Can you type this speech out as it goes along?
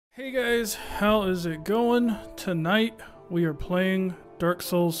Hey guys, how is it going? Tonight we are playing Dark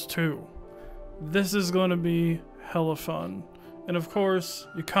Souls 2. This is going to be hella fun. And of course,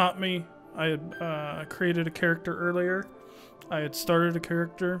 you caught me. I had created a character earlier. I had started a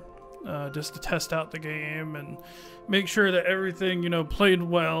character just to test out the game and make sure that everything, played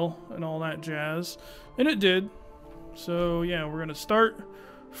well and all that jazz. And it did. So yeah, we're going to start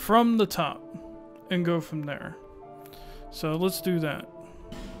from the top and go from there. So let's do that.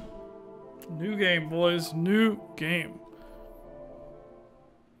 New game, boys. New game.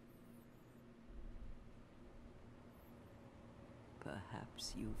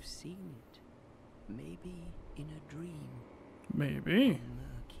 Perhaps you've seen it. Maybe in a dream. Maybe. A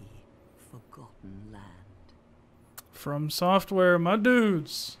murky, forgotten land. FromSoftware, my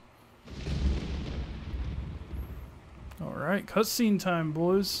dudes. Alright, cutscene time,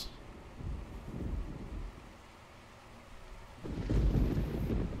 boys.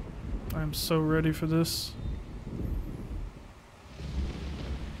 I'm so ready for this.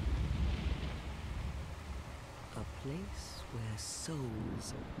 A place where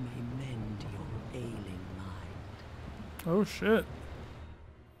souls may mend your ailing mind. Oh shit.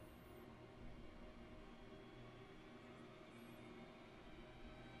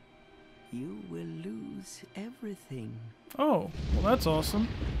 You will lose everything. Oh, well that's awesome.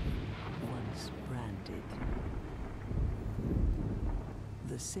 Once branded.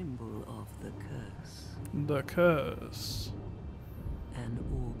 The symbol of the curse. The curse. An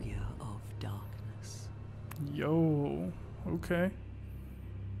augur of darkness. Yo. Okay.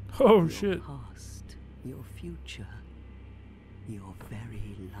 Oh your shit. Past, your future, your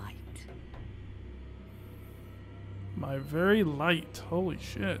very light. My very light. Holy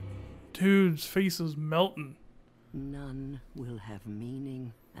shit. Dude's face is melting. None will have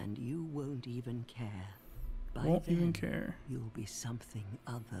meaning, and you won't even care. By Won't then, even care. You'll be something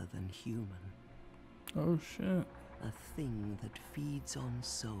other than human. Oh shit. A thing that feeds on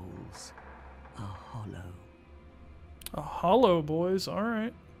souls. A hollow. A hollow, boys.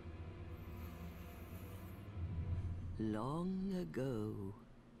 Alright. Long ago,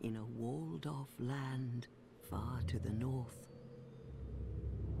 in a walled-off land far to the north,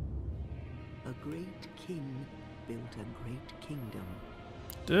 a great king built a great kingdom.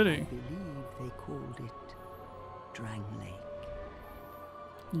 Did I he? believe they called it Drang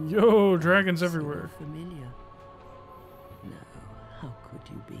Lake. Yo, dragons So everywhere. familiar? No, how could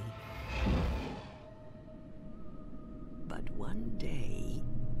you be? But one day,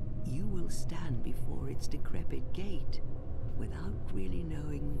 you will stand before its decrepit gate without really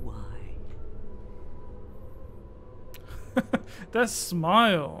knowing why. That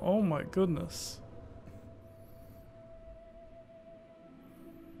smile. Oh my goodness.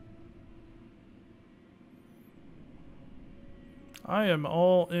 I am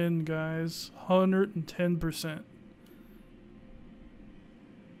all in, guys. 110%.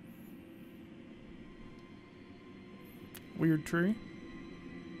 Weird tree.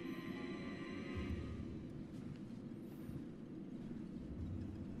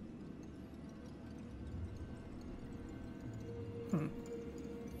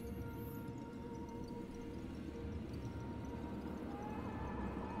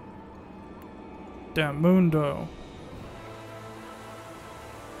 Damn Mundo.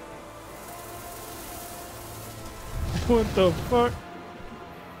 What the fuck?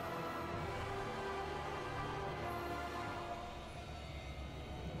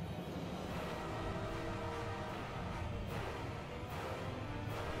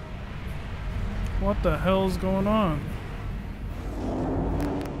 What the hell's going on?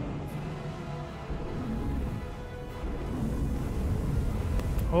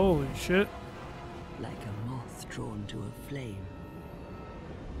 Holy shit. Like a moth drawn to a flame.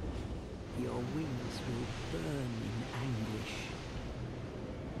 Your wings will burn in anguish.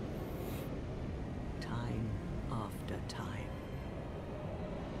 Time after time.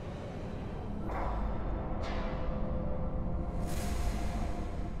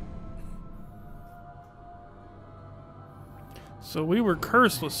 So we were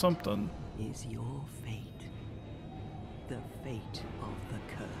cursed with something. Is your fate. The fate of the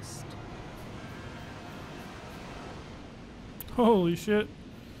cursed. Holy shit.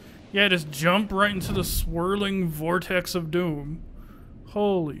 Yeah, just jump right into the swirling vortex of doom.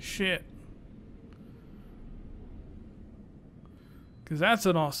 Holy shit. Because that's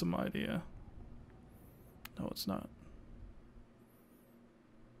an awesome idea. No, it's not.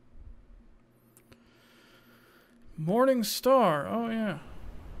 Morning Star. Oh, yeah.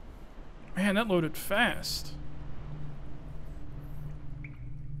 Man, that loaded fast.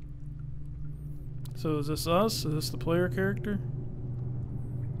 So is this us? Is this the player character?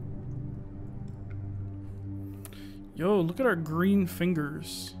 Yo, look at our green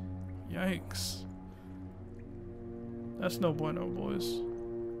fingers. Yikes. That's no bueno, boys.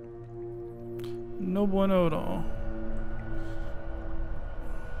 No bueno at all.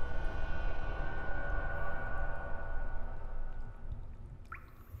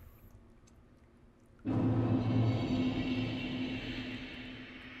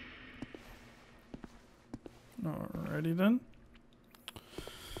 Alrighty then.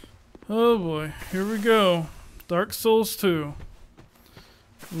 Oh boy, here we go. Dark Souls 2.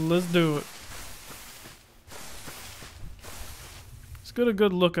 Let's do it. Let's get a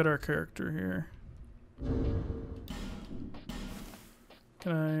good look at our character here.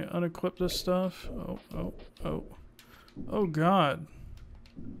 Can I unequip this stuff? Oh. Oh god.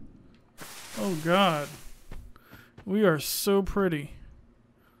 Oh god. We are so pretty.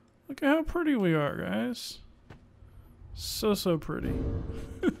 Look at how pretty we are, guys. So pretty.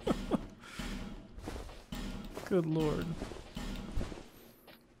 Good lord.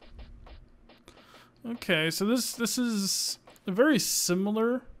 Okay, so this is very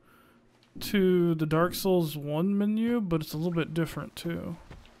similar to the Dark Souls 1 menu, but it's a little bit different too.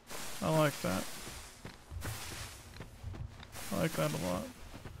 I like that. I like that a lot.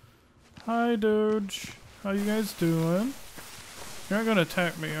 Hi, Doge. How you guys doing? You're not gonna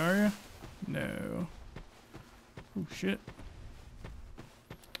attack me, are you? No. Oh shit.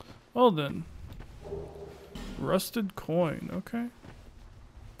 Well then. Rusted coin, okay.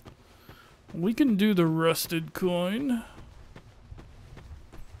 We can do the rusted coin.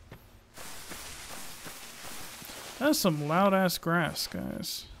 That's some loud ass grass,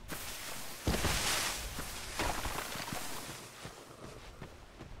 guys.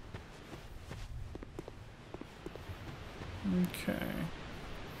 Okay.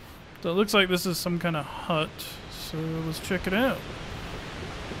 So it looks like this is some kind of hut. So let's check it out.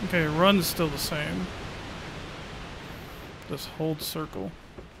 Okay, run's still the same. Just hold circle.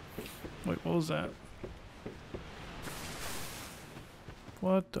 Wait, what was that?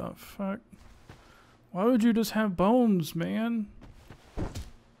 What the fuck? Why would you just have bones, man?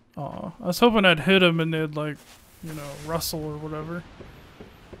 Aw, I was hoping I'd hit them and they'd like, you know, rustle or whatever.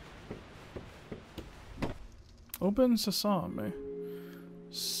 Open sesame.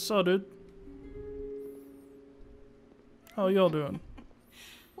 Sudded. How y'all doing?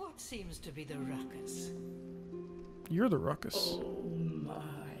 What seems to be the ruckus? You're the ruckus. Oh my,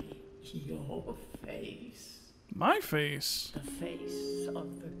 your face. My face? The face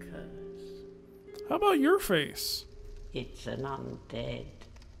of the curse. How about your face? It's an undead.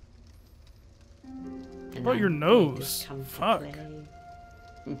 How about your nose? Fuck. They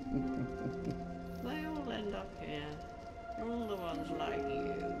all end up here. All the ones like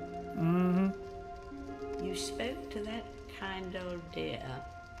you. Mm-hmm. You spoke to that kind old dear,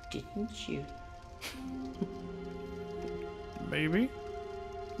 didn't you? Maybe.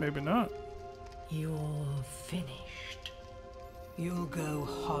 Maybe not. You're finished. You'll go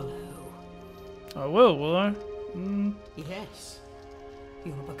hollow. I will I? Yes.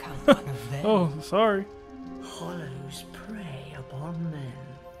 You'll become one of them. Oh, sorry. Hollows prey upon men.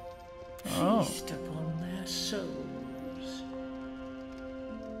 Oh. Feast upon their souls.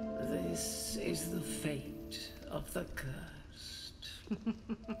 This is the fate of the cursed.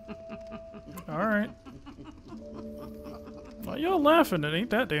 Alright. Why y'all laughing? It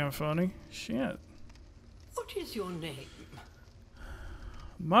ain't that damn funny. Shit. What is your name?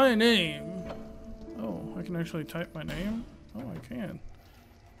 My name. Oh, I can actually type my name? Oh, I can.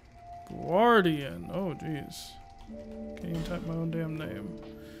 Guardian. Oh, jeez. Can't even type my own damn name.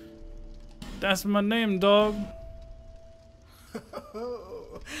 That's my name, dog.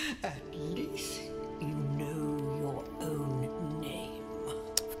 At least you know your own name.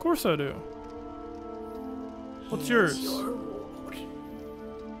 Of course I do. What's Here's yours? your reward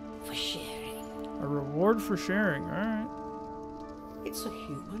for sharing. A reward for sharing. Alright. It's a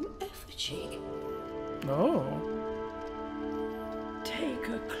human effigy. Oh. Take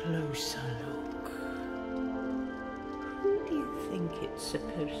a closer look. Who do you think it's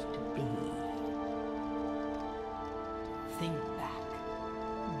supposed to be? Think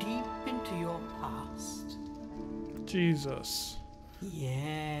back, deep into your past. Jesus.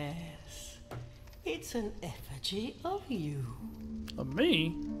 Yes, it's an effigy of you. Of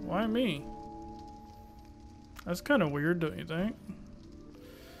me? Why me? That's kind of weird, don't you think?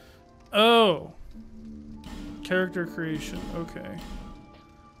 Oh. Character creation. Okay.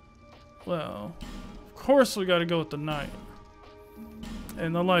 Well, of course we gotta go with the knight.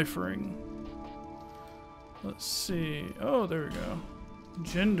 And the life ring. Let's see. Oh, there we go.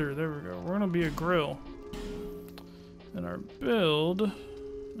 Gender. There we go. We're gonna be a grill. And our build.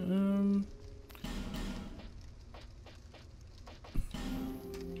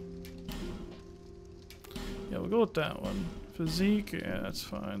 go with that one. Physique, yeah, that's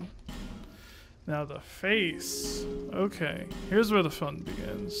fine. Now the face. Okay, here's where the fun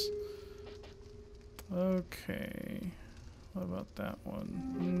begins. Okay, what about that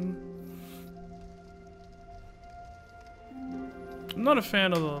one? I'm not a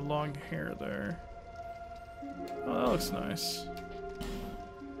fan of the long hair there. Oh, that looks nice.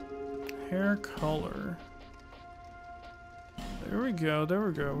 Hair color. There we go, there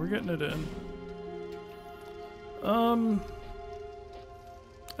we go. We're getting it in. I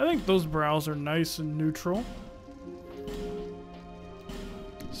think those brows are nice and neutral.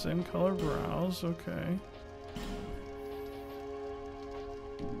 Same color brows, okay.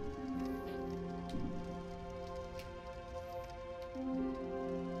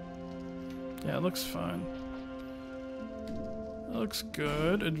 Yeah, it looks fine. That looks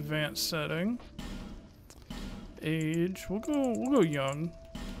good. Advanced setting. Age. We'll go young.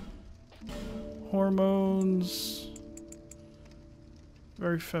 Hormones.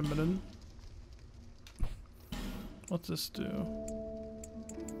 Very feminine. What's this do?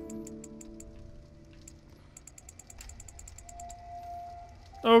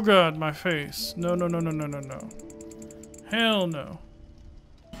 Oh god, my face. No, no, no, no, no, no, no. Hell no.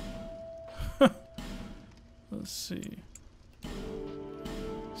 Let's see.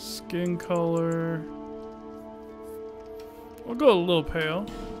 Skin color. We'll go a little pale.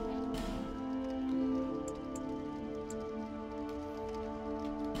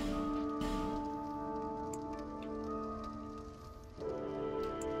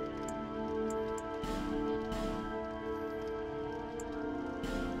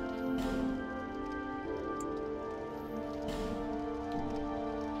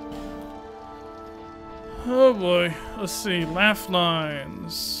 Oh boy, let's see, laugh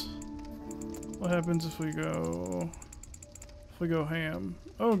lines. What happens if we go ham?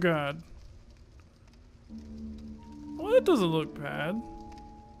 Oh god. Well, that doesn't look bad.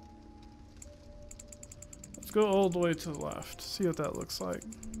 Let's go all the way to the left, see what that looks like.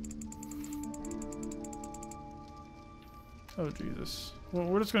 Oh Jesus. Well,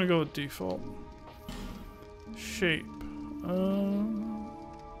 we're just gonna go with default. Shape.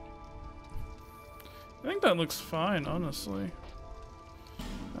 I think that looks fine, honestly.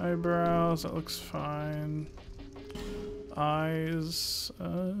 Eyebrows, that looks fine. Eyes, I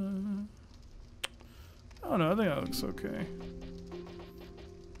don't know, I think that looks okay.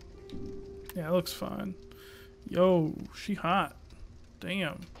 Yeah, it looks fine. Yo, she hot.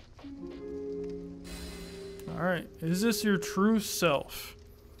 Damn. Alright, is this your true self?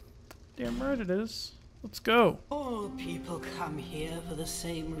 Damn right it is. Let's go. All people come here for the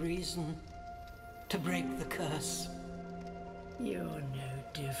same reason. To break the curse. You're no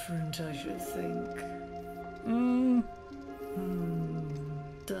different, I should think.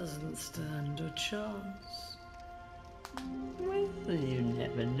 Doesn't stand a chance. Well, you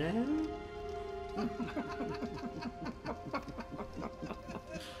never know.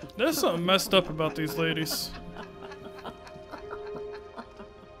 There's something messed up about these ladies.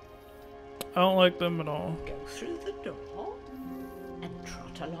 I don't like them at all. Go through the door and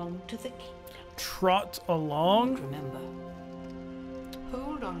trot along to the kingdom. Trot along? Remember,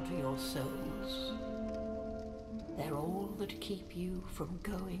 hold on to your souls. They're all that keep you from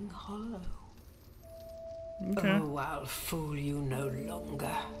going hollow. Okay. Oh, I'll fool you no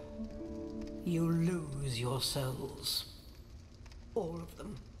longer. You lose your souls. All of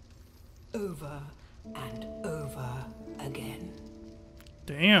them. Over and over again.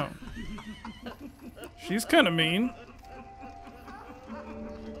 Damn. She's kind of mean.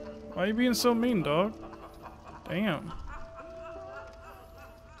 Why are you being so mean, dog? Damn.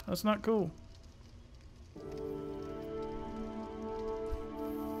 That's not cool.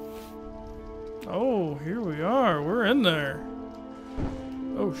 Oh, here we are. We're in there.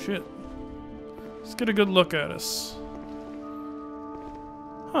 Oh, shit. Let's get a good look at us.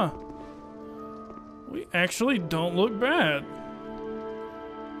 Huh. We actually don't look bad.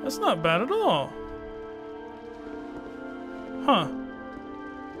 That's not bad at all. Huh.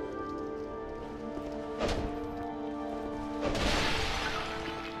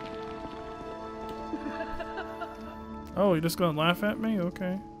 Oh, you're just gonna laugh at me?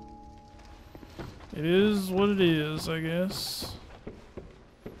 Okay. It is what it is, I guess.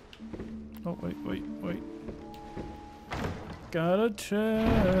 Oh, wait. Got a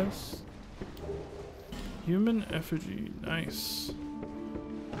chest. Human effigy. Nice.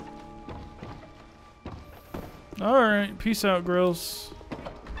 Alright, peace out, girls.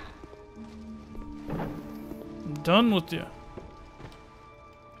 I'm done with you.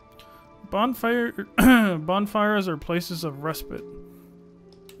 Bonfires are places of respite.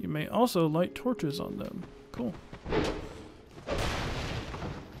 You may also light torches on them. Cool.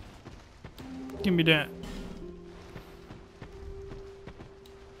 Give me that.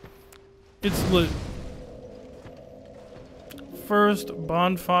 It's lit. First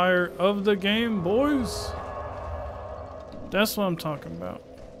bonfire of the game, boys. That's what I'm talking about.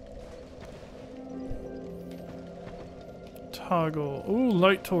 Toggle. Ooh,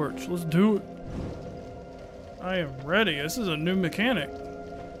 light torch. Let's do it. I am ready. This is a new mechanic.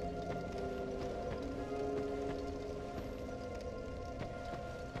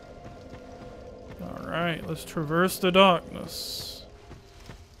 Alright, let's traverse the darkness.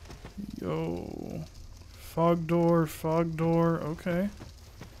 Yo. Fog door, okay.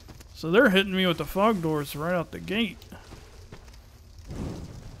 So they're hitting me with the fog doors right out the gate.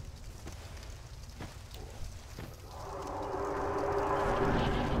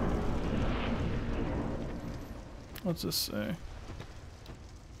 What's this say?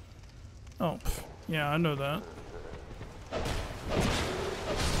 Oh, yeah, I know that.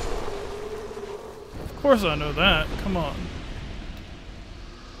 Of course I know that. Come on.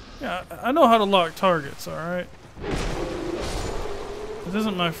 Yeah, I know how to lock targets, alright? This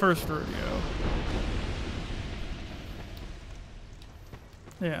isn't my first rodeo.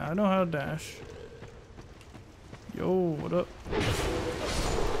 Yeah, I know how to dash. Yo, what up?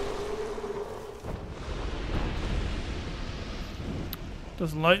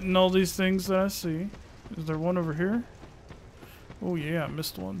 Just lighten all these things that I see. Is there one over here? Oh yeah, I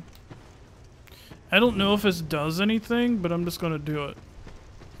missed one. I don't know if this does anything, but I'm just gonna do it.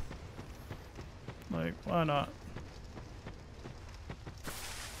 Like, why not?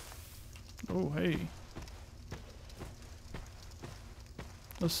 Oh, hey.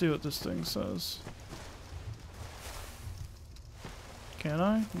 Let's see what this thing says. Can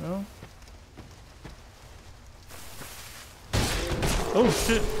I? No. Oh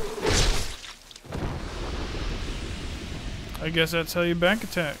shit. I guess that's how you back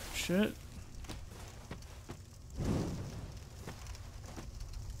attack. Shit.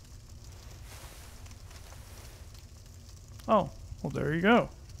 Oh, well there you go.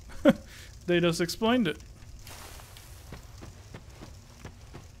 They just explained it.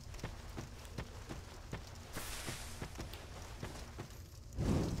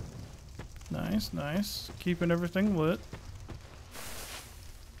 Nice, nice. Keeping everything lit.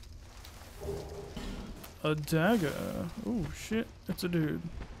 A dagger. Oh shit, it's a dude.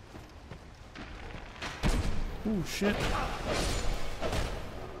 Oh shit.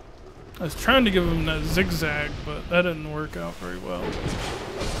 I was trying to give him that zigzag, but that didn't work out very well.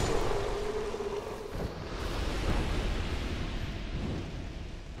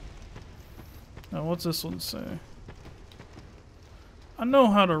 Now what's this one say? I know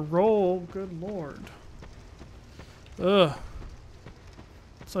how to roll, good lord. Ugh.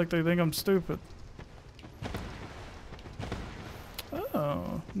 It's like they think I'm stupid.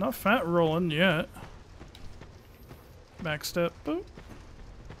 Oh, not fat rolling yet. Back step, boop.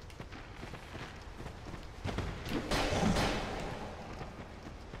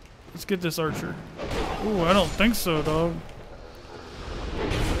 Let's get this archer. Ooh, I don't think so, dog.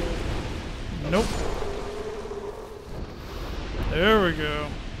 Nope. There we go.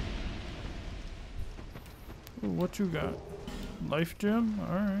 Ooh, what you got? Life gem?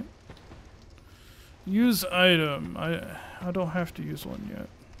 Alright. Use item. I don't have to use one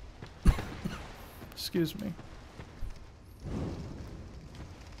yet. Excuse me.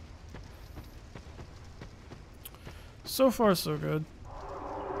 So far so good.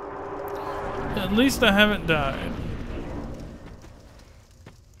 At least I haven't died.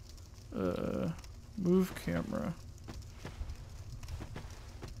 Move camera.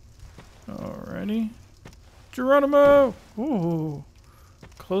 Alrighty. Geronimo! Ooh.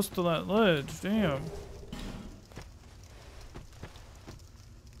 Close to that ledge. Damn.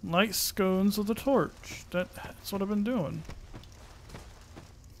 Light scones with a torch. That's what I've been doing.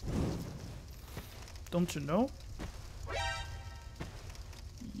 Don't you know?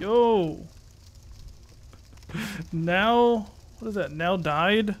 Yo! Now, what is that? Now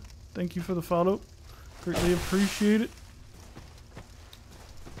died? Thank you for the follow. Greatly appreciate it.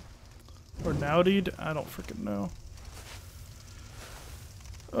 Or nowdied? I don't freaking know.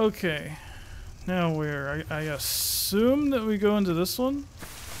 Okay. Now where? I assume that we go into this one.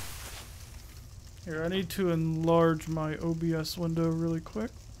 Here, I need to enlarge my OBS window really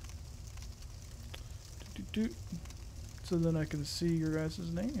quick. So then I can see your guys'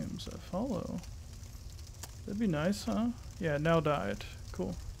 names that follow. That'd be nice, huh? Yeah, now died.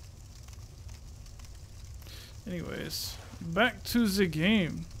 Cool. Anyways, back to the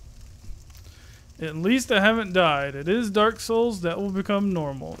game. At least I haven't died. It is Dark Souls. That will become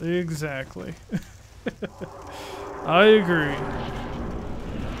normal. Exactly. I agree.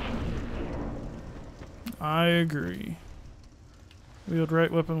 I agree. Wield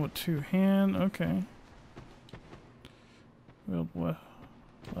right weapon with two hand. Okay. Wield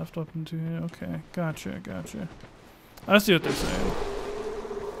left weapon two hand. Okay. Gotcha. Gotcha. I see what they're saying.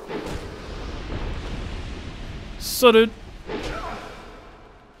 Suited.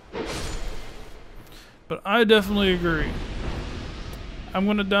 But I definitely agree. I'm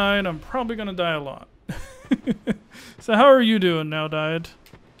gonna die, and I'm probably gonna die a lot. So how are you doing now, Died?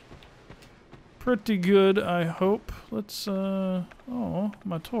 Pretty good, I hope. Let's, oh,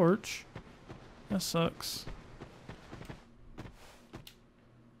 my torch. That sucks.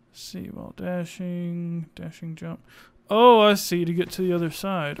 Let's see, while dashing jump. Oh, I see, to get to the other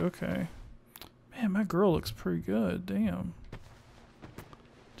side. Okay. Man, my girl looks pretty good. Damn.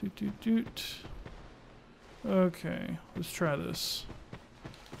 Doot, doot, doot. Okay, let's try this.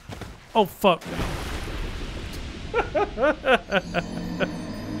 Oh, fuck me.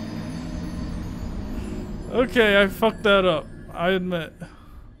 Okay, I fucked that up. I admit.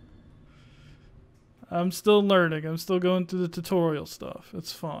 I'm still learning. I'm still going through the tutorial stuff.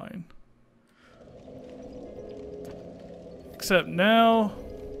 It's fine. Except now,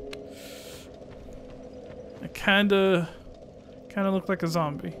 I kinda look like a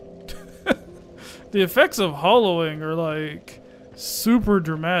zombie. The effects of hollowing are like super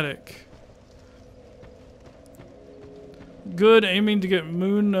dramatic. Good, aiming to get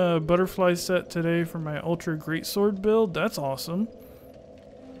moon butterfly set today for my ultra greatsword build. That's awesome.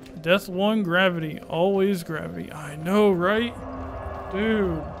 Death 1 gravity, always gravity. I know, right?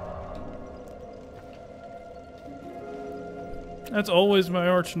 Dude. That's always my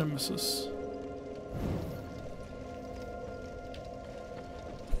arch nemesis.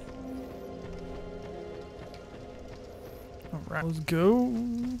 Alright, let's go.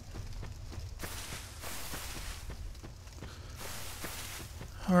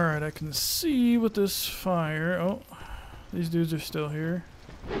 Alright, I can see with this fire. Oh, these dudes are still here.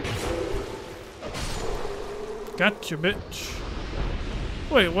 Gotcha, bitch.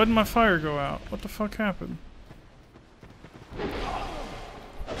 Wait, why did my fire go out? What the fuck happened?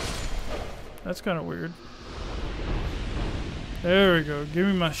 That's kind of weird. There we go. Give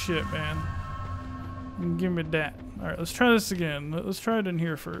me my shit, man. Give me that. Alright, let's try this again. Let's try it in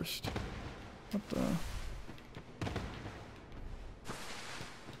here first. What the...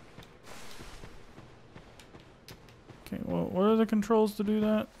 Okay, well, what are the controls to do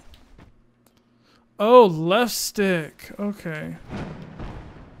that? Oh, left stick. Okay.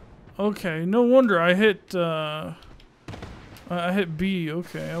 Okay, no wonder I hit B.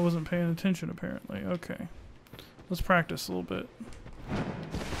 Okay, I wasn't paying attention apparently. Okay. Let's practice a little bit.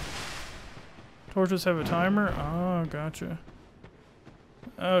 Torches have a timer? Oh, gotcha.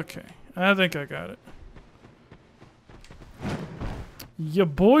 Okay, I think I got it. Yeah,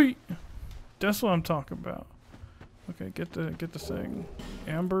 boy! That's what I'm talking about. Okay, get the thing.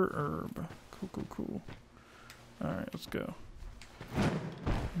 Amber herb. Cool, cool, cool. Alright, let's go.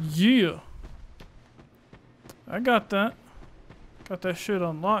 Yeah! I got that. Got that shit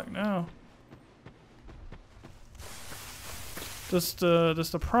unlocked now. Just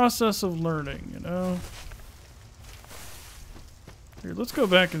the process of learning, you know? Here, let's go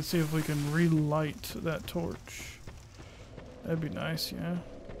back and see if we can relight that torch. That'd be nice, yeah.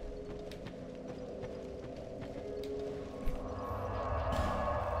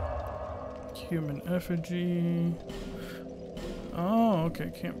 Human effigy. Oh,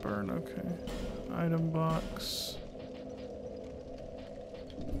 okay, can't burn, okay. Item box.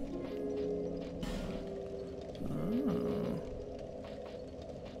 Oh.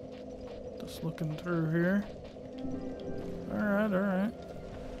 Just looking through here. Alright, alright.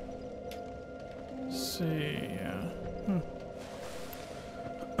 Let's see, yeah.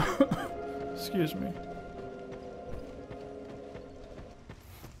 Excuse me.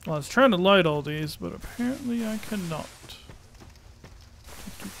 Well, I was trying to light all these, but apparently I cannot.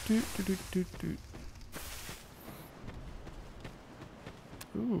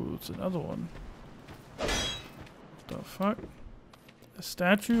 Ooh, it's another one. What the fuck? A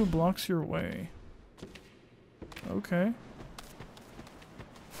statue blocks your way. Okay.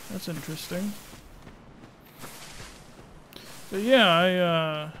 That's interesting. But yeah,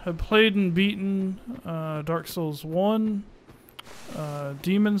 I have played and beaten Dark Souls 1.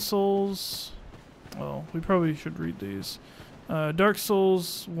 Demon Souls. Well, we probably should read these. Dark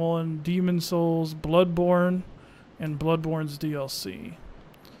Souls 1, Demon Souls, Bloodborne, and Bloodborne's DLC.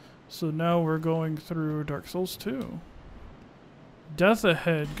 So now we're going through Dark Souls 2. Death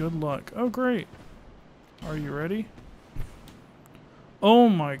ahead, good luck. Oh, great. Are you ready? Oh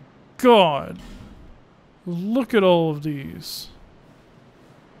my god. Look at all of these.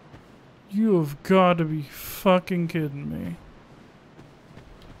 You have got to be fucking kidding me.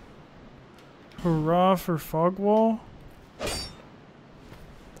 Hurrah for Fogwall.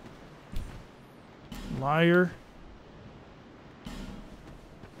 Liar.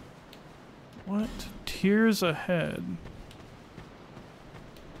 What? Tears ahead.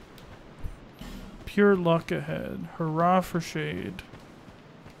 Pure luck ahead. Hurrah for shade.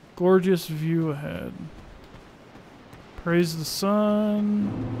 Gorgeous view ahead. Praise the sun.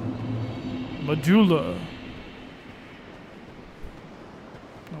 Majula.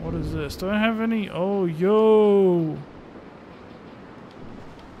 Now what is this? Do I have any? Oh, yo.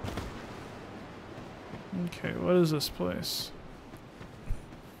 Okay, what is this place?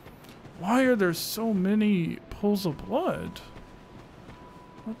 Why are there so many pools of blood?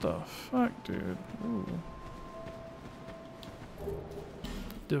 What the fuck, dude? Ooh.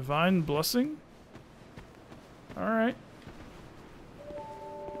 Divine blessing? Alright.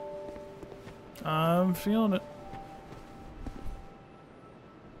 I'm feeling it.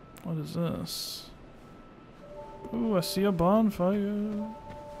 What is this? Ooh, I see a bonfire.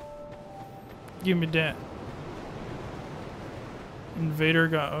 Give me that. Invader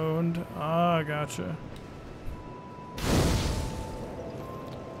got owned. Ah, gotcha.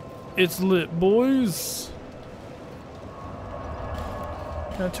 It's lit, boys.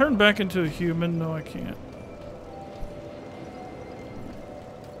 Can I turn back into a human? No, I can't.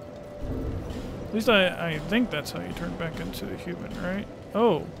 At least I think that's how you turn back into a human, right?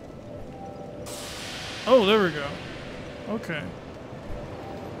 Oh. Oh, there we go. Okay.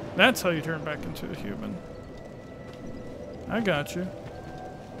 That's how you turn back into a human. I got you.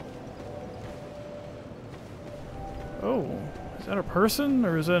 Oh. Is that a person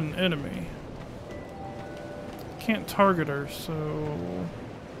or is that an enemy? Can't target her, so...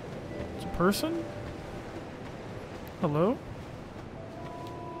 It's a person? Hello?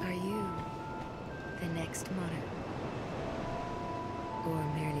 Are you the next monarch? Or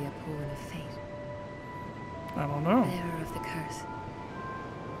merely a pawn of fate? I don't know. Bearer of the curse.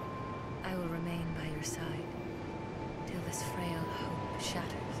 I will remain by your side till this frail hope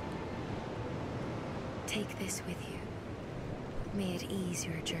shatters. Take this with you. May it ease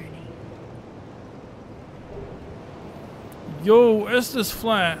your journey. Yo, Estes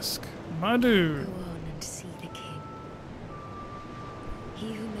Flask. My dude. Go on and see the king. He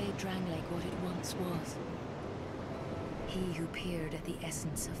who made Dranglake what it once was. He who peered at the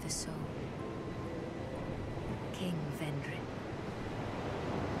essence of the soul. King Vendrin.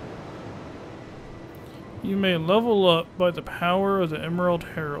 You may level up by the power of the Emerald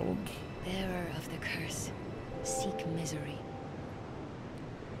Herald. Bearer of the curse, seek misery.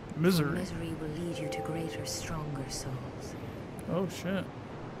 Misery. Misery will lead you to greater, stronger souls. Oh shit.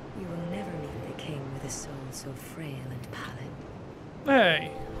 You will never meet the king with a soul so frail and pallid.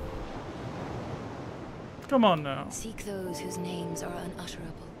 Hey. Come on now. Seek those whose names are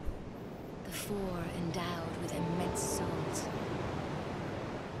unutterable. The four endowed with immense souls.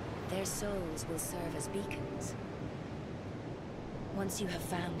 Their souls will serve as beacons. Once you have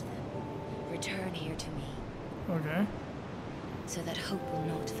found them, return here to me. Okay. So that hope will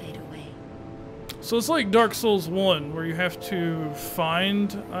not fade away. So it's like Dark Souls 1, where you have to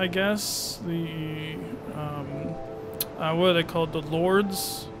find, I guess, the, what are they called? The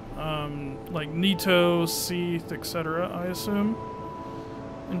lords? Like Nito, Seath, etc., I assume.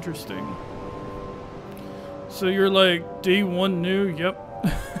 Interesting. So you're like, day 1 new? Yep.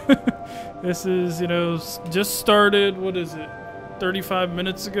 This is, you know, just started, what is it, 35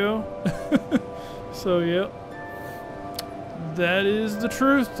 minutes ago? So, yep. That is the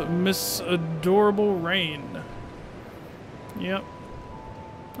truth, Miss Adorable Rain. Yep.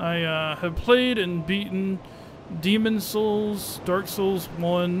 I have played and beaten Demon Souls, Dark Souls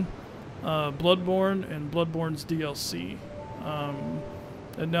 1, Bloodborne, and Bloodborne's DLC.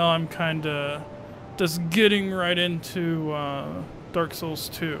 And now I'm kinda just getting right into Dark Souls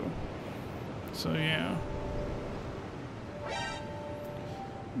 2. So yeah.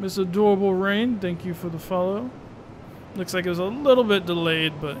 Miss Adorable Rain, thank you for the follow. Looks like it was a little bit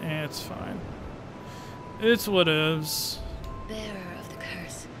delayed, but it's fine. It's what is. Bearer of the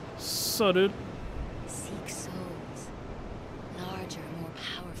curse. Sudded. Seek souls. Larger, more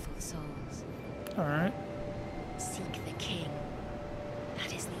powerful souls. Alright. Seek the king.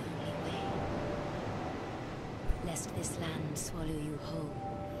 That is the only way. Lest this land swallow you whole,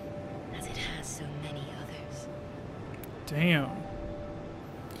 as it has so many others. Damn.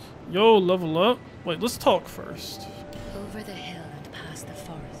 Yo, level up. Wait, let's talk first. Over the hill and past the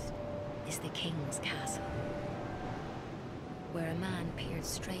forest is the king's castle. where a man peered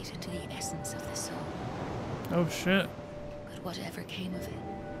straight into the essence of the soul. Oh shit. But whatever came of it,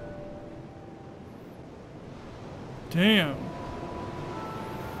 Damn.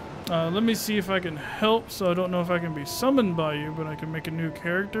 Let me see if I can help. So I don't know if I can be summoned by you, but I can make a new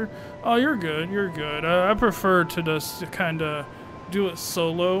character. Oh, you're good. You're good. I prefer to just kind of do it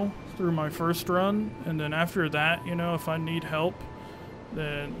solo through my first run, and then after that, you know, if I need help,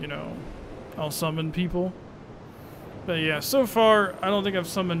 then, you know, I'll summon people. But yeah, so far, I don't think I've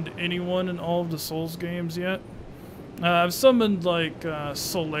summoned anyone in all of the Souls games yet. I've summoned, like,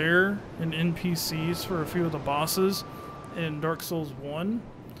 Solaire and NPCs for a few of the bosses in Dark Souls 1.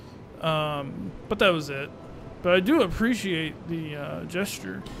 But that was it. But I do appreciate the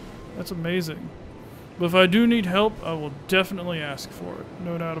gesture. That's amazing. But if I do need help, I will definitely ask for it.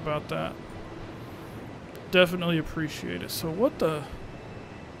 No doubt about that. Definitely appreciate it. So what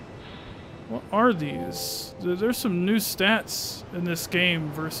are these? There's some new stats in this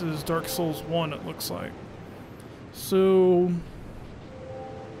game versus Dark Souls 1, it looks like. So,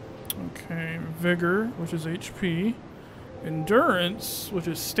 okay, Vigor, which is HP. Endurance, which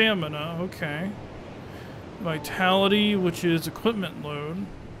is stamina, okay. Vitality, which is equipment load.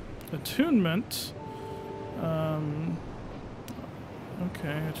 Attunement.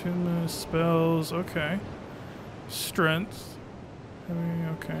 Okay, attunement, spells, okay. Strength.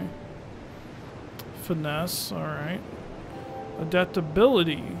 Okay. Finesse, alright.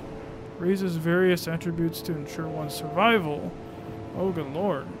 Adaptability. Raises various attributes to ensure one's survival. Oh, good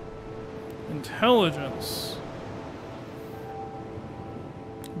lord. Intelligence.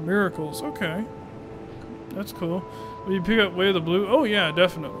 Miracles, okay. That's cool. Will you pick up Way of the Blue? Oh yeah,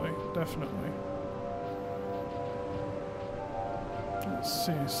 definitely. Definitely. Let's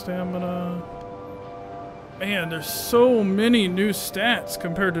see, stamina. Man, there's so many new stats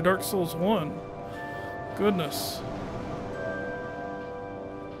compared to Dark Souls 1. Goodness.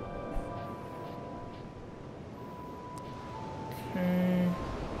 Okay.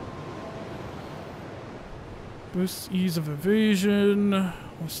 Boosts ease of evasion.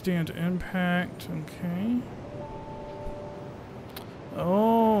 Withstand impact. Okay.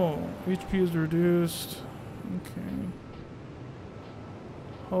 Oh, HP is reduced. Okay.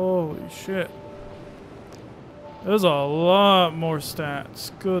 Holy shit. There's a lot more stats.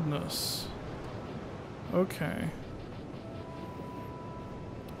 Goodness. Okay.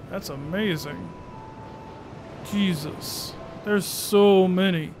 That's amazing. Jesus. There's so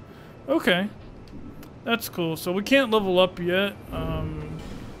many. Okay. That's cool. So we can't level up yet.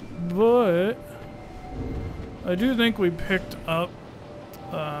 But I do think we picked up.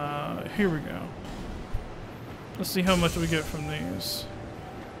 Here we go. Let's see how much we get from these.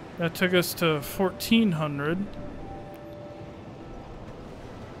 That took us to 1,400.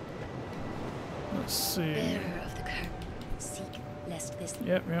 Let's see. bearer of the curtain, seek lest this.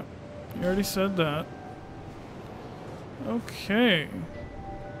 Yep. You already said that. Okay.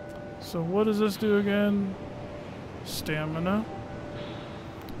 So what does this do again? Stamina.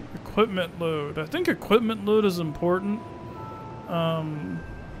 Equipment load. I think equipment load is important. I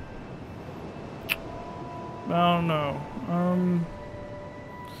don't know.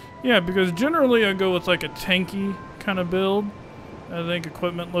 Yeah, because generally I go with like a tanky kind of build. I think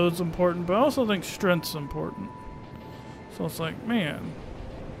equipment load's important, but I also think strength's important. So it's like, man.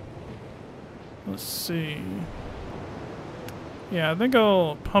 Let's see. Yeah, I think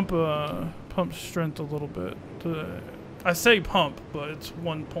I'll pump strength a little bit. I say pump, but it's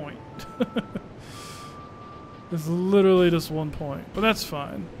 1 point. It's literally just 1 point, but that's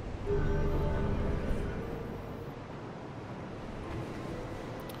fine.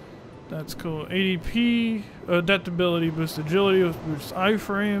 That's cool. ADP, adaptability, boost agility, boost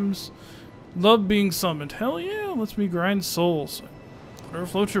iframes. Love being summoned. Hell yeah, lets me grind souls. Whatever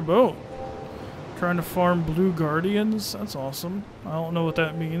floats your boat. Trying to farm blue guardians. That's awesome. I don't know what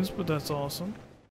that means, but that's awesome.